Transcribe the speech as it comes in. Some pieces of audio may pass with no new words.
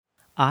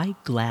I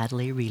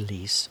gladly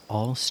release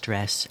all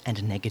stress and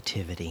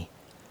negativity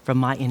from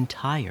my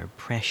entire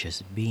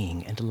precious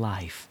being and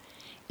life,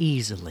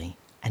 easily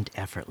and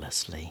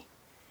effortlessly.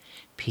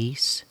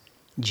 Peace,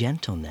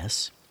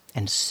 gentleness,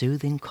 and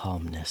soothing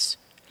calmness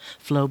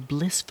flow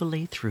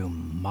blissfully through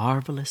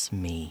marvelous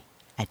me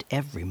at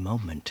every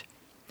moment,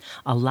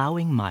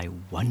 allowing my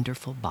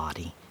wonderful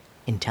body,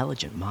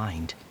 intelligent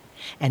mind,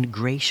 and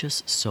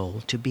gracious soul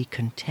to be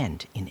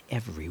content in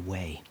every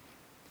way.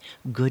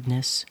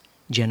 Goodness,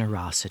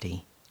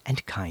 generosity,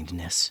 and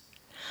kindness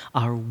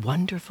are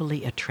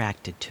wonderfully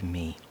attracted to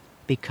me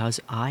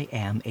because I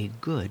am a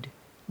good,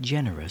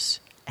 generous,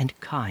 and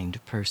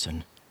kind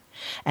person,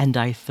 and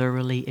I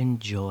thoroughly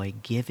enjoy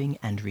giving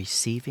and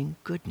receiving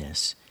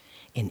goodness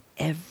in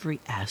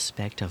every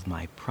aspect of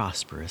my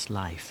prosperous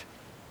life.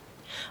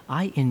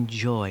 I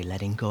enjoy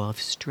letting go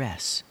of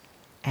stress,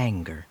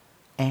 anger,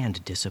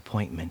 and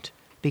disappointment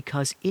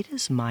because it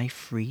is my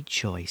free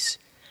choice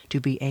to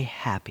be a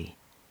happy,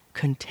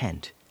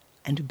 content,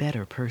 and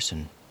better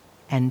person,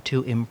 and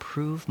to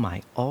improve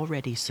my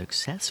already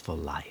successful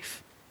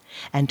life,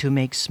 and to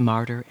make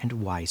smarter and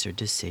wiser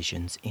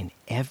decisions in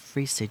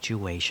every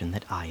situation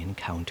that I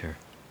encounter.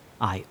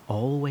 I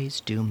always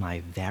do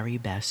my very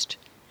best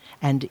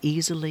and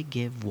easily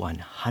give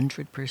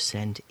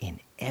 100% in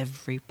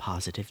every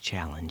positive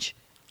challenge.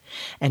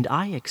 And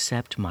I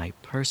accept my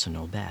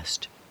personal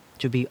best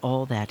to be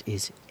all that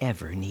is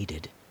ever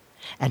needed,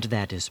 and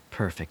that is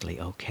perfectly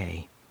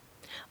okay.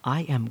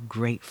 I am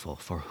grateful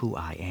for who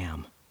I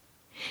am.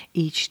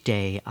 Each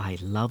day I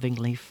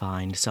lovingly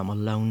find some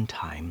alone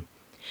time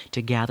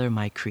to gather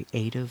my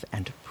creative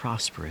and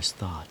prosperous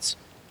thoughts,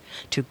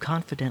 to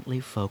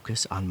confidently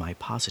focus on my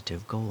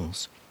positive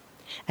goals,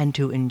 and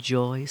to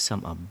enjoy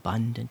some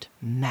abundant,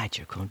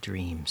 magical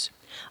dreams.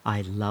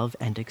 I love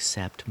and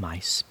accept my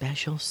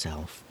special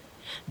self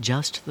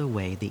just the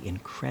way the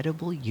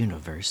incredible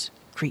universe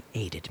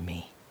created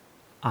me.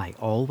 I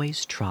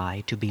always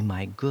try to be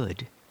my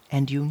good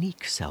and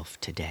unique self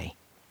today,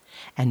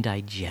 and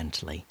I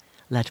gently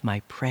let my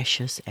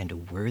precious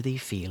and worthy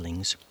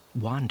feelings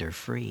wander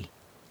free,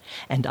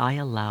 and I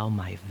allow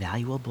my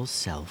valuable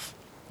self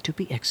to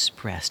be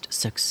expressed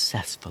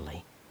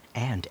successfully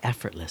and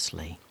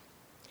effortlessly.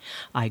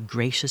 I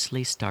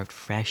graciously start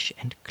fresh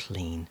and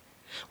clean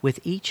with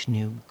each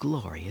new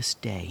glorious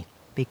day,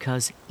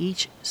 because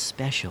each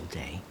special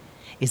day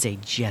is a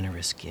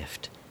generous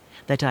gift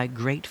that I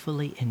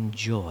gratefully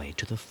enjoy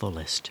to the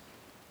fullest.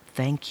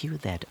 Thank you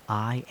that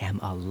I am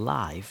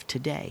alive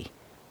today.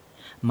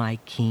 My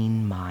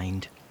keen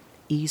mind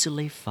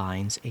easily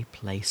finds a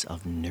place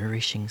of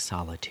nourishing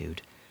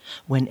solitude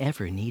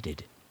whenever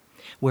needed,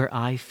 where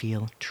I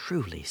feel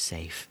truly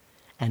safe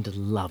and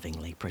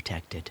lovingly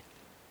protected.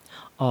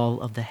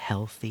 All of the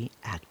healthy,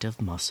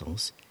 active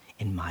muscles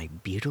in my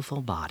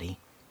beautiful body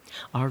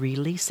are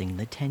releasing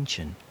the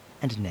tension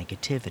and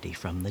negativity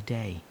from the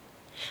day,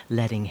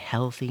 letting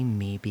healthy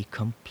me be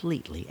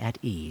completely at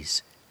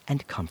ease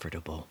and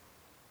comfortable.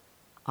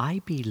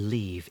 I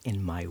believe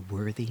in my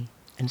worthy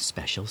and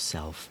special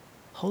self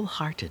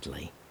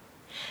wholeheartedly,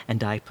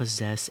 and I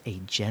possess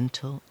a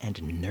gentle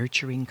and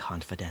nurturing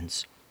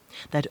confidence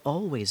that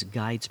always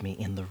guides me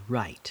in the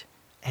right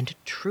and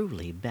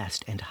truly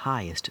best and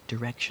highest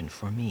direction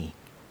for me.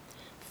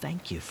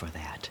 Thank you for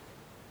that.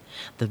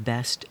 The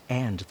best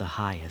and the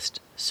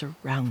highest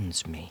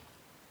surrounds me,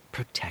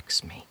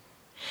 protects me,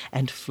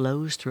 and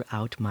flows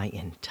throughout my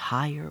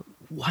entire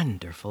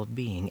wonderful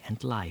being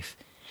and life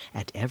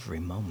at every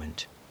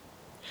moment.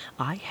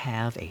 I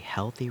have a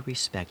healthy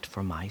respect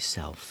for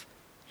myself,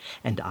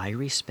 and I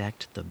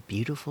respect the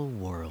beautiful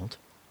world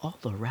all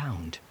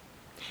around,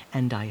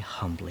 and I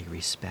humbly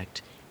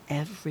respect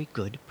every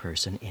good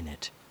person in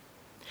it.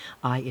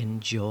 I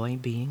enjoy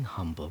being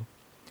humble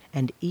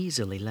and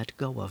easily let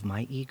go of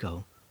my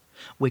ego,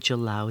 which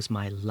allows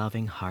my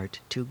loving heart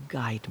to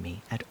guide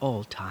me at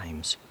all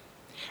times.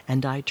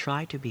 And I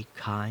try to be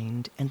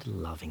kind and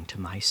loving to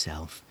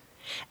myself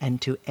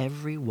and to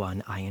every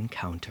one I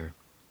encounter.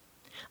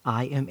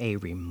 I am a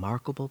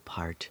remarkable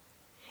part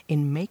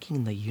in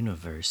making the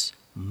universe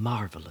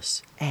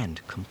marvelous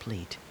and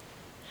complete.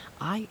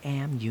 I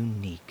am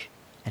unique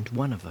and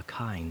one of a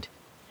kind,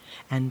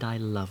 and I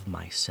love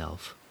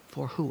myself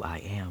for who I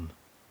am.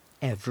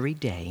 Every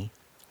day,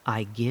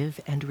 I give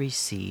and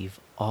receive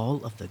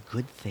all of the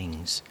good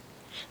things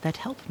that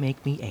help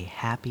make me a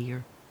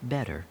happier,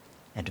 better,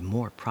 and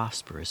more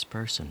prosperous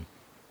person.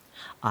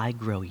 I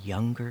grow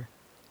younger,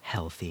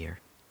 healthier,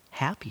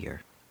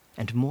 happier,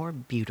 and more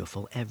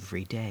beautiful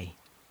every day.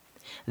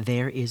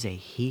 There is a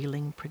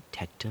healing,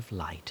 protective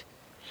light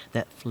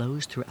that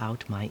flows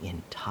throughout my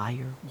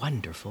entire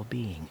wonderful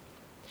being,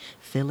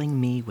 filling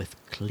me with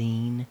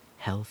clean,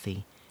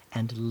 healthy,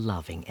 and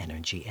loving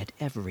energy at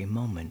every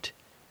moment.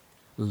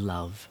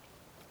 Love,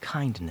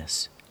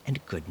 kindness,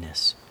 and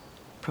goodness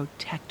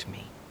protect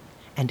me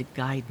and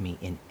guide me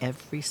in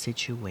every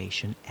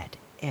situation at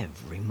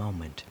every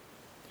moment.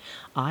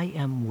 I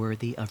am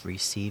worthy of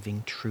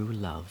receiving true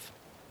love,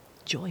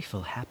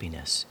 joyful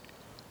happiness,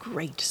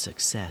 great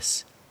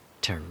success,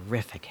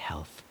 terrific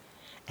health,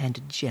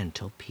 and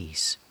gentle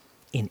peace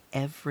in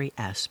every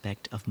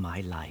aspect of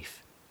my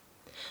life.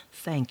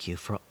 Thank you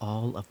for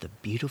all of the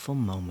beautiful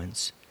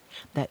moments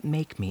that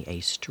make me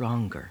a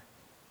stronger,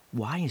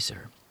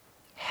 wiser,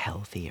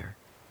 healthier,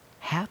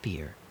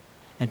 happier,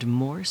 and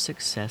more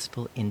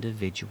successful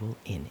individual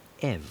in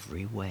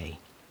every way.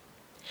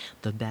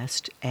 The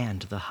best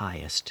and the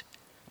highest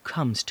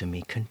comes to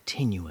me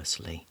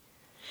continuously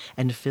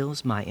and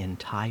fills my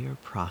entire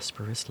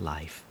prosperous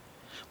life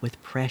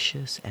with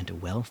precious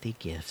and wealthy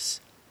gifts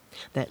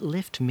that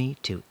lift me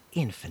to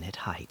infinite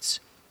heights.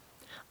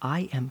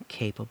 I am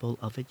capable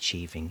of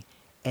achieving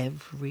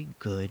every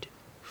good,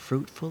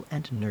 fruitful,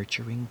 and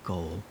nurturing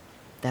goal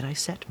that I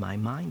set my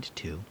mind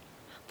to.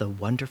 The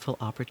wonderful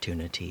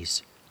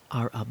opportunities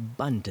are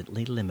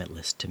abundantly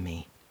limitless to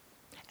me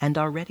and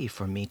are ready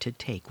for me to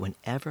take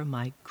whenever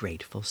my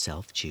grateful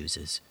self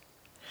chooses.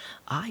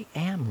 I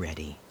am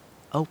ready,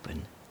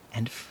 open,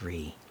 and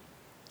free.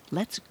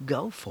 Let's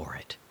go for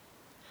it.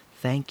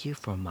 Thank you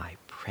for my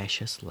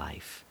precious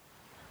life.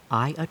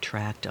 I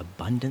attract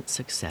abundant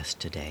success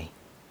today,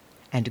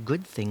 and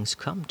good things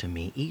come to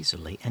me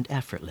easily and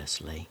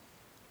effortlessly.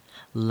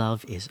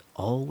 Love is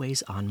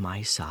always on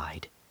my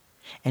side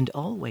and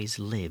always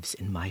lives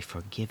in my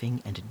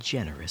forgiving and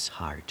generous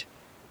heart.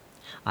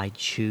 I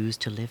choose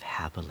to live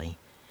happily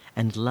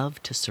and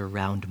love to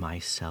surround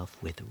myself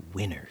with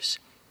winners,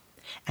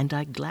 and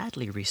I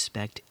gladly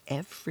respect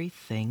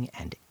everything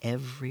and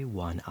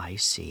everyone I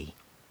see,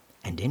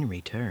 and in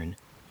return,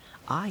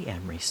 I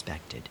am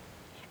respected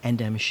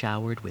and am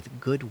showered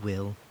with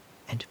goodwill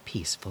and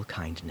peaceful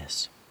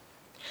kindness.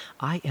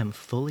 I am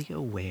fully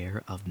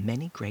aware of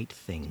many great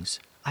things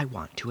I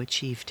want to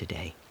achieve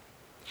today,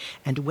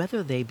 and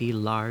whether they be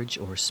large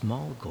or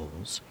small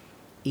goals,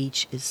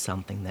 each is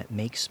something that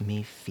makes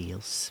me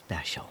feel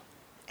special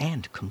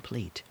and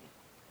complete.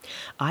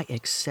 I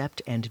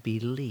accept and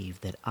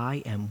believe that I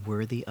am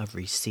worthy of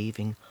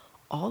receiving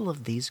all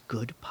of these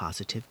good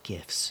positive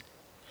gifts.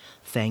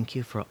 Thank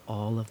you for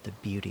all of the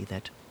beauty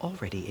that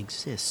already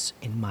exists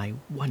in my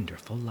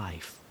wonderful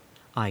life.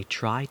 I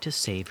try to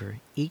savor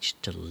each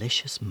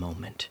delicious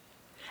moment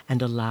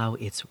and allow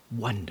its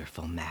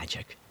wonderful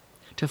magic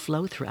to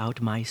flow throughout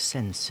my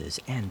senses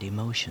and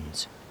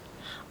emotions.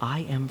 I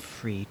am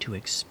free to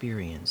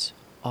experience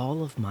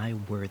all of my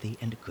worthy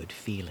and good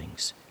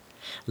feelings,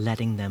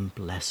 letting them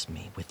bless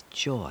me with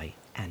joy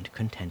and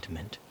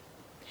contentment.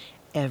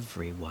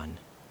 Everyone,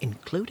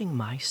 including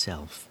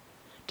myself,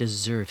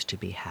 deserves to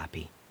be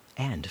happy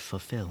and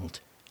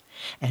fulfilled,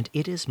 and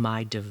it is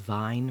my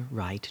divine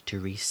right to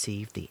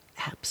receive the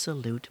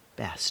absolute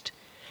best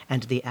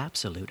and the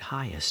absolute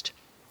highest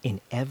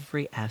in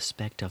every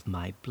aspect of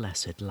my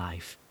blessed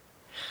life.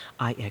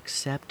 I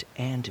accept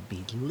and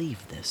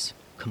believe this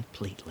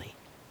completely.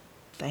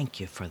 Thank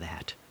you for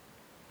that.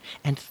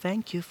 And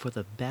thank you for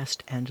the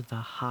best and the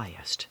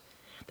highest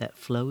that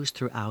flows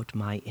throughout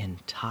my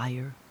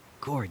entire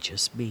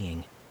gorgeous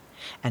being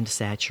and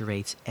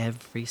saturates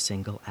every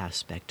single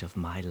aspect of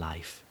my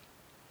life.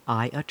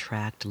 I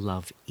attract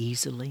love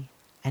easily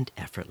and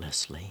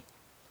effortlessly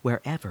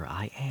wherever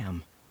I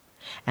am,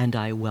 and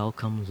I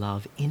welcome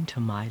love into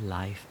my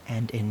life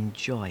and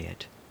enjoy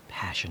it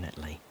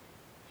passionately.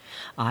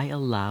 I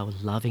allow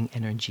loving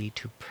energy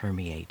to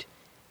permeate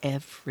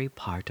every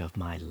part of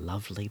my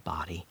lovely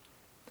body,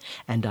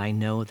 and I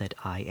know that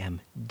I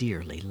am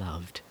dearly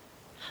loved.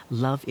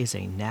 Love is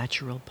a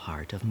natural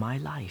part of my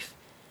life,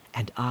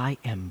 and I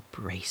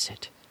embrace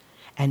it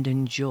and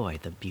enjoy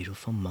the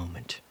beautiful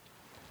moment.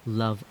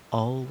 Love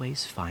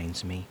always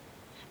finds me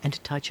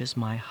and touches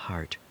my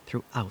heart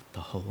throughout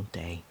the whole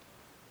day.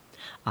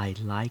 I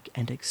like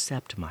and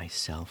accept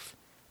myself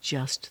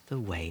just the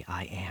way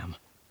I am,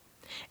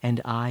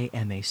 and I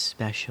am a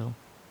special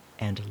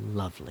and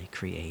lovely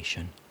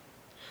creation.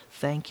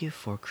 Thank you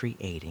for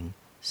creating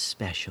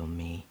special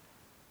me.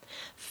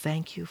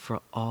 Thank you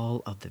for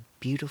all of the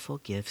beautiful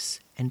gifts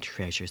and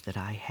treasures that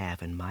I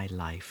have in my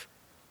life.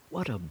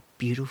 What a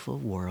beautiful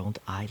world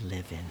I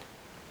live in.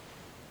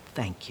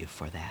 Thank you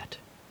for that.